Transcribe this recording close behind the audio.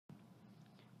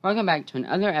Welcome back to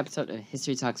another episode of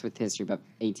History Talks with History Buff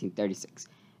 1836.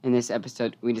 In this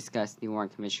episode, we discuss the Warren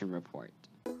Commission report.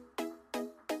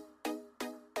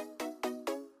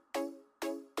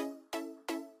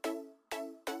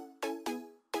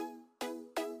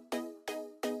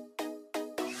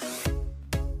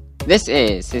 This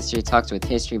is History Talks with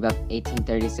History Buff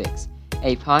 1836,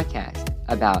 a podcast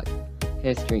about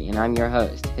history, and I'm your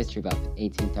host, History Buff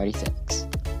 1836.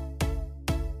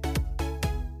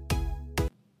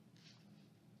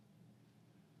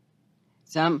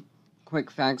 Some quick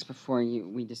facts before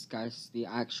we discuss the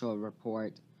actual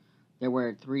report. There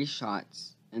were 3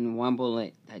 shots, and 1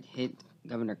 bullet that hit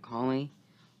Governor Connally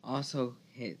also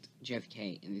hit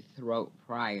JFK in the throat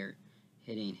prior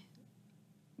hitting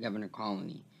Governor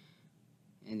Connally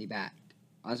in the back.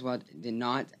 Oswald did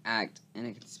not act in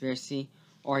a conspiracy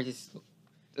or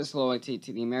disloyalty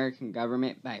to the American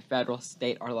government by federal,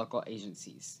 state, or local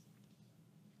agencies.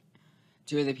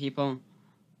 2 of the people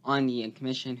on the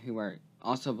commission who were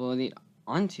also bullied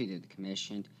onto the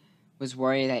commission was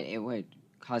worried that it would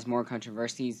cause more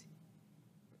controversies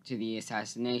to the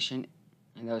assassination,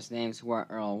 and those names were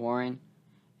Earl Warren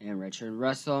and Richard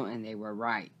Russell, and they were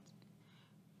right.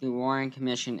 The Warren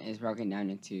Commission is broken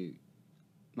down into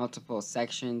multiple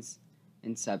sections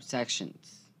and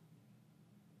subsections.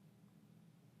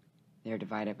 They're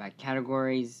divided by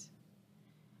categories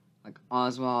like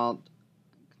Oswald,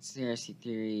 conspiracy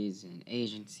theories, and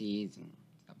agencies, and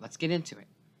stuff. Let's get into it.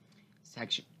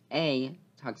 Section A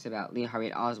talks about Lee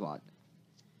Harvey Oswald.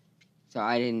 So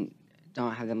I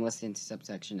don't have them listed into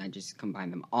subsection. I just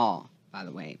combined them all, by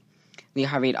the way. Lee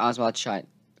Harvey Oswald shot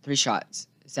 3 shots.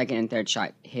 Second and third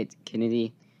shot hit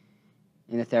Kennedy,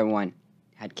 and the third one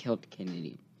had killed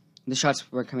Kennedy. The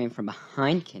shots were coming from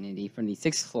behind Kennedy from the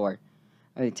 6th floor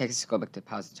of the Texas School Book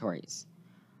Depositories.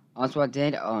 Oswald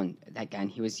did own that gun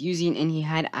he was using, and he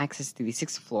had access to the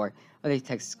 6th floor of the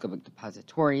Texas School Book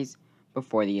Depositories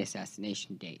before the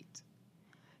assassination date.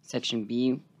 Section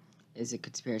B is the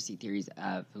conspiracy theories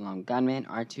of the lone gunman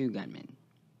or 2 gunmen.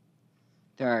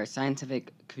 There are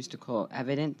scientific acoustical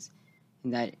evidence,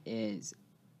 and that is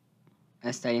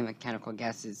a study of mechanical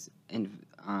gases and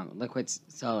liquids,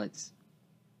 solids.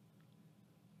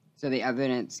 So the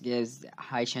evidence gives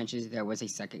high chances there was a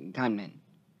second gunman.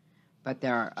 But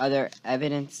there are other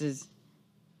evidences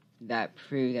that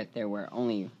prove that there were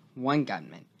only 1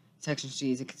 gunman. Section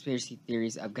C is the conspiracy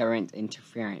theories of government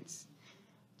interference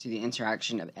to the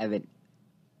interaction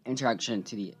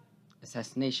to the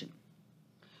assassination.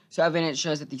 So evidence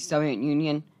shows that the Soviet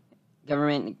Union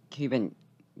government and Cuban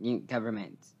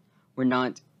governments were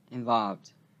not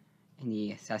involved in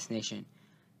the assassination,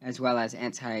 as well as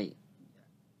anti-Cuban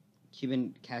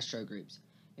Castro groups,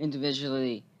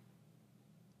 individually,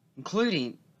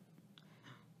 including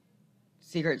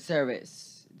Secret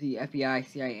Service, the FBI,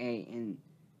 CIA, and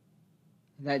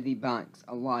that debunks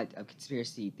a lot of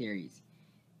conspiracy theories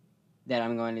that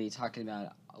I'm going to be talking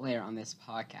about later on this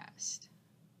podcast.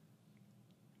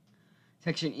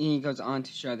 Section E goes on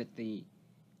to show that the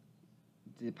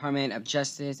Department of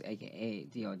Justice, aka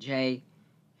DOJ,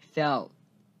 failed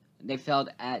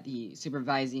at the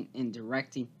supervising and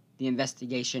directing the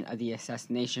investigation of the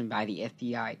assassination by the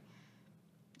FBI.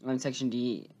 On Section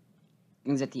D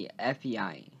is that the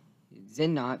FBI did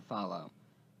not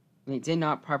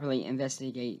properly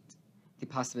investigate the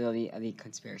possibility of a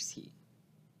conspiracy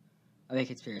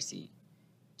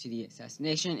to the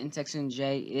assassination. And Section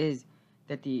J is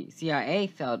that the CIA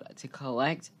failed to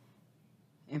collect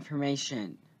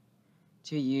information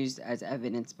to use as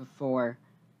evidence before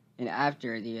and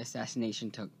after the assassination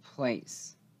took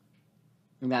place.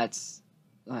 And that's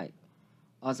like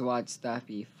Oswald's stuff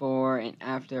before and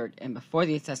after, and before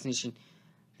the assassination,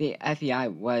 the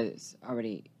FBI was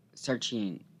already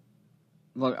searching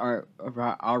or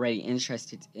already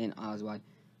interested in Oswald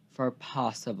for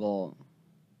possible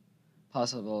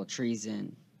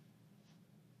treason.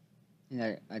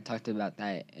 And I talked about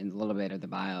that in a little bit of the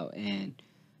bio and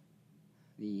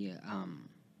the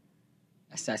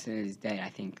assassinated date. I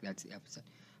think that's the episode.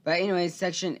 But anyways,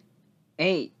 Section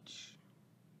H.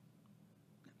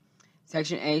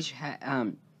 Section H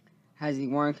has the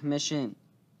Warren Commission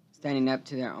standing up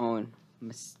to their own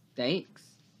mistakes,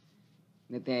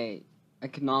 that they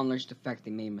acknowledge the fact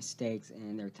they made mistakes,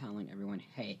 and they're telling everyone,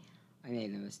 hey, I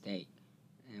made a mistake,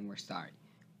 and we're sorry.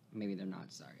 Maybe they're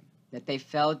not sorry. That they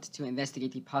failed to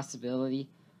investigate the possibility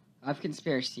of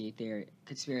conspiracy,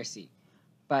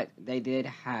 but they did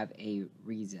have a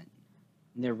reason.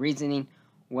 And their reasoning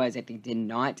was that they did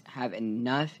not have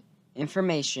enough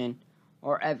information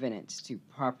or evidence to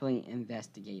properly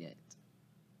investigate it.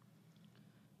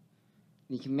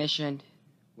 The commission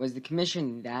Was the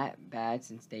commission that bad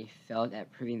since they failed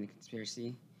at proving the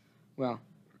conspiracy? Well,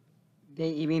 they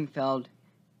even failed.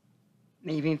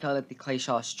 They even failed at the Clay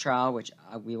Shaw's trial, which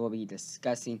we will be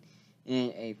discussing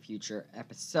in a future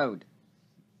episode.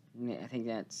 I think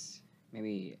that's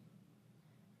maybe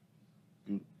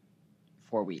in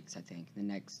 4 weeks. I think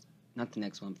not the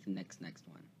next one, but the next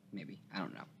one. Maybe, I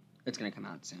don't know. It's gonna come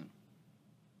out soon.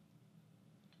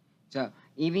 So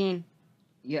even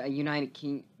there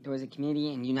was a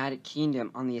committee in United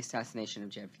Kingdom on the assassination of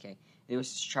JFK. It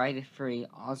was to try to free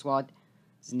Oswald's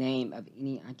name of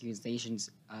any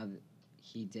accusations of that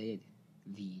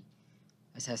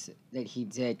he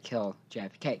did kill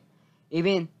JFK.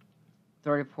 Even in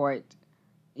the report,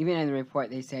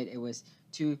 they said it was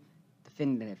too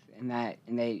definitive, and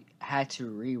they had to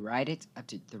rewrite it up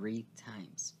to 3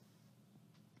 times.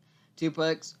 2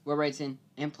 books were written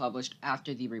and published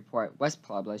after the report was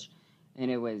published,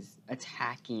 and it was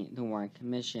attacking the Warren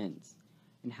Commissions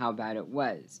and how bad it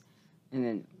was. And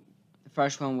then the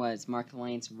first one was Mark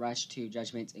Lane's Rush to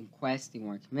Judgment and Quest, the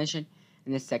Warren Commission,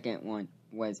 and the second one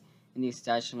was In the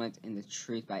Establishment and the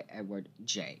Truth by Edward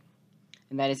J.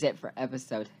 And that is it for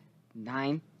episode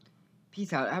 9.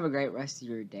 Peace out. Have a great rest of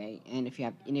your day. And if you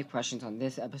have any questions on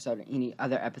this episode or any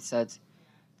other episodes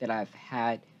that I've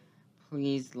had,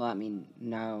 please let me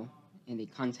know in the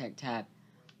contact tab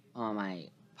on my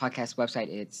podcast website.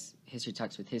 It's History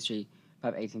Talks with History,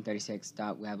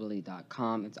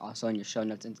 pub1836.weebly.com. It's also in your show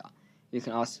notes. And you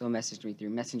can also message me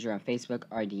through Messenger on Facebook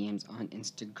or DMs on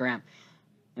Instagram.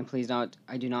 And please note,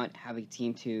 I do not have a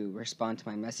team to respond to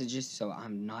my messages, so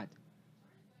I'm not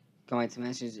going to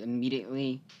message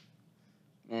immediately.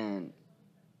 And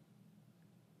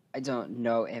I don't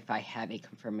know if I have a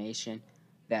confirmation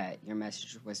that your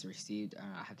message was received.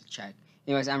 I'll have to check.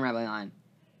 Anyways, I'm rambling on.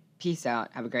 Peace out.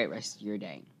 Have a great rest of your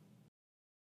day.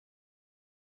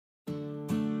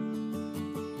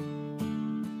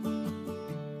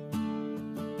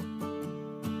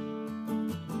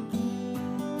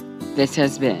 This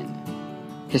has been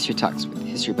History Talks with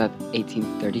History Buff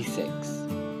 1836,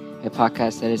 a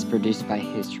podcast that is produced by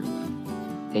History Buff.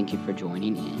 Thank you for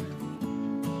joining in.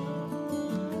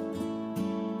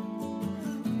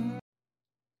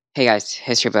 Hey guys,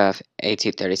 History Buff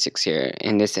 1836 here.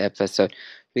 In this episode,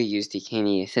 we use the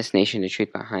Kennedy assassination, the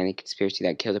truth behind the conspiracy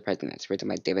that killed the president. That's written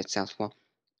by David Southwell.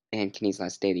 And Kennedy's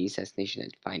Last Day, the assassination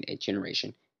that defined a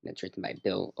generation. That's written by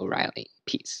Bill O'Reilly.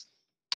 Peace.